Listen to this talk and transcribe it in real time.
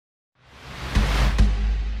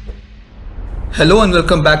Hello and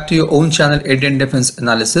welcome back to your own channel Indian Defense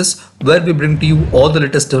Analysis, where we bring to you all the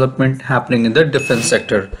latest development happening in the defense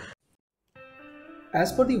sector.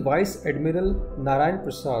 As per the Vice Admiral Narayan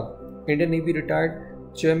Prasad, Indian Navy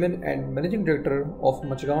retired Chairman and Managing Director of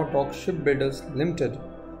Mazagon Shipbuilders Limited,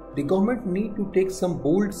 the government need to take some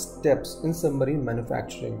bold steps in submarine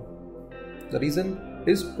manufacturing. The reason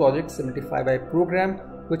is Project 75I program,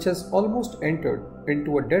 which has almost entered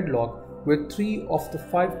into a deadlock with 3 of the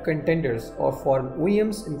 5 contenders or foreign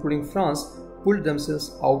OEMs including France pulled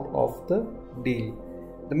themselves out of the deal.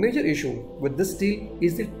 The major issue with this deal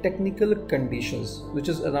is the technical conditions, which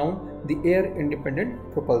is around the Air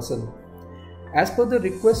Independent Propulsion. As per the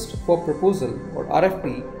request for proposal or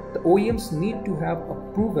RFP, the OEMs need to have a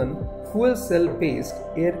proven fuel cell based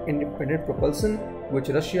air independent propulsion, which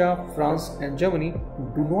Russia, France and Germany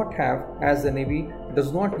do not have, as the Navy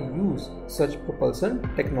does not use such propulsion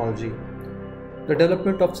technology. The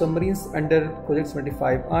development of submarines under Project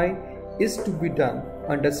 75I is to be done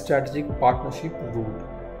under strategic partnership route,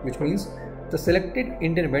 which means the selected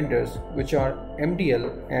Indian vendors, which are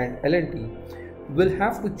MDL and L&T, will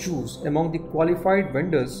have to choose among the qualified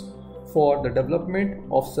vendors for the development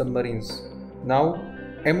of submarines. Now,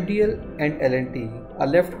 MDL and L&T are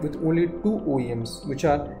left with only 2 OEMs, which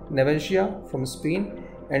are Navantia from Spain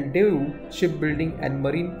and Daewoo Shipbuilding and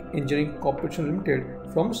Marine Engineering Corporation Limited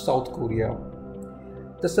from South Korea.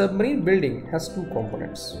 The submarine building has 2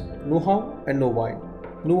 components, know-how and know-why.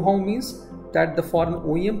 Know-how means that the foreign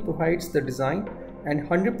OEM provides the design and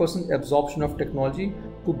 100% absorption of technology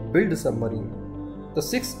to build a submarine. The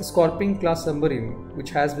 6th Scorpion class submarine,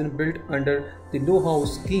 which has been built under the know-how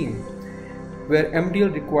scheme, where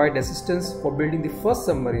MDL required assistance for building the first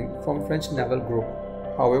submarine from French naval group.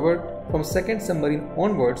 However, from 2nd submarine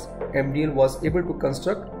onwards, MDL was able to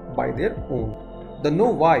construct by their own. The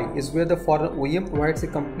know-why is where the foreign OEM provides a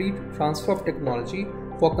complete transfer of technology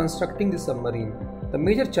for constructing the submarine. The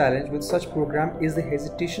major challenge with such program is the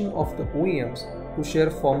hesitation of the OEMs to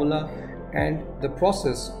share formula and the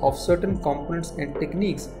process of certain components and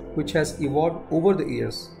techniques which has evolved over the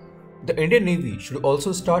years. The Indian Navy should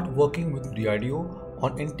also start working with DRDO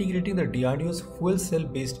on integrating the DRDO's fuel cell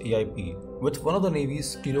based AIP with one of the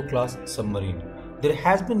Navy's Kilo class submarine. There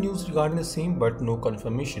has been news regarding the same but no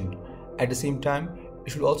confirmation. At the same time,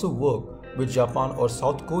 it should also work with Japan or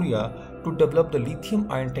South Korea to develop the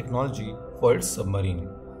lithium ion technology for its submarine.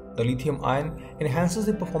 The lithium ion enhances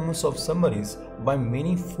the performance of submarines by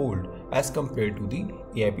many fold as compared to the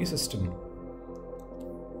AIP system.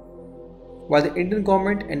 While the Indian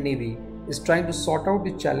government and Navy is trying to sort out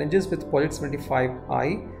the challenges with Project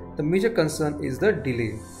 75I, the major concern is the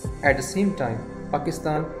delay. At the same time,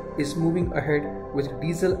 Pakistan is moving ahead with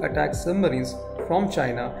diesel attack submarines from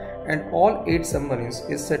China, and all 8 submarines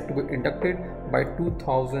is set to be inducted by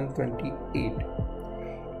 2028.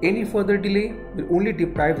 Any further delay will only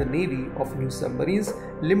deprive the Navy of new submarines,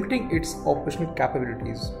 limiting its operational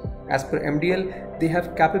capabilities. As per MDL, they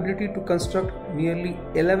have capability to construct nearly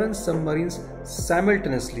 11 submarines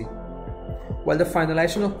simultaneously. While the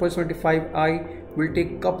finalization of Project 75I will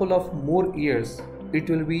take a couple of more years, it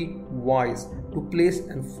will be wise to place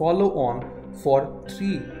and follow on for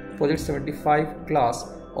 3 Project 75 class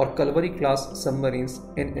or Kalvari class submarines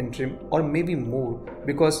in interim, or maybe more,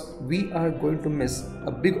 because we are going to miss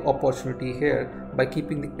a big opportunity here by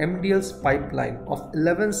keeping the MDL's pipeline of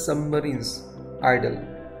 11 submarines idle.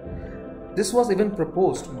 This was even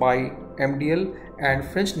proposed by MDL and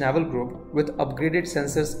French naval group with upgraded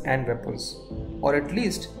sensors and weapons, or at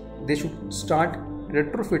least they should start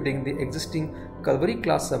retrofitting the existing Kalvari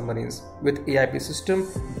class submarines with AIP system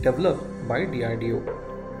developed by DRDO.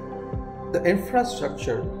 The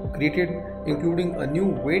infrastructure created, including a new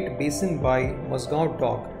weight basin by Mazagon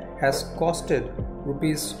dock, has costed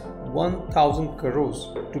rupees 1,000 crores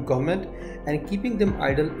to government, and keeping them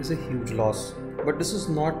idle is a huge loss. But this is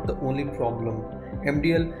not the only problem.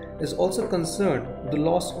 MDL is also concerned with the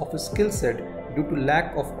loss of a skill set due to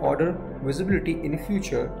lack of order visibility in the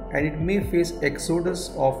future, and it may face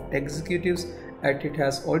exodus of executives as it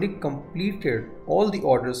has already completed all the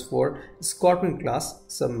orders for Scorpion class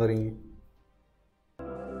submarine.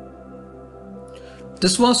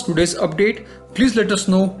 This was today's update. Please let us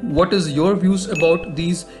know what is your views about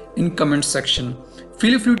these in comment section.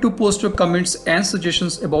 Feel free to post your comments and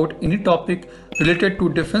suggestions about any topic related to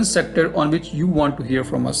defense sector on which you want to hear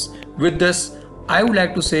from us. With this, I would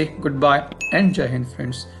like to say goodbye and Jai Hind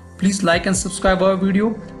friends. Please like and subscribe our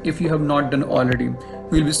video if you have not done already.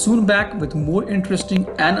 We will be soon back with more interesting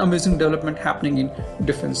and amazing development happening in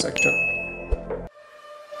defense sector.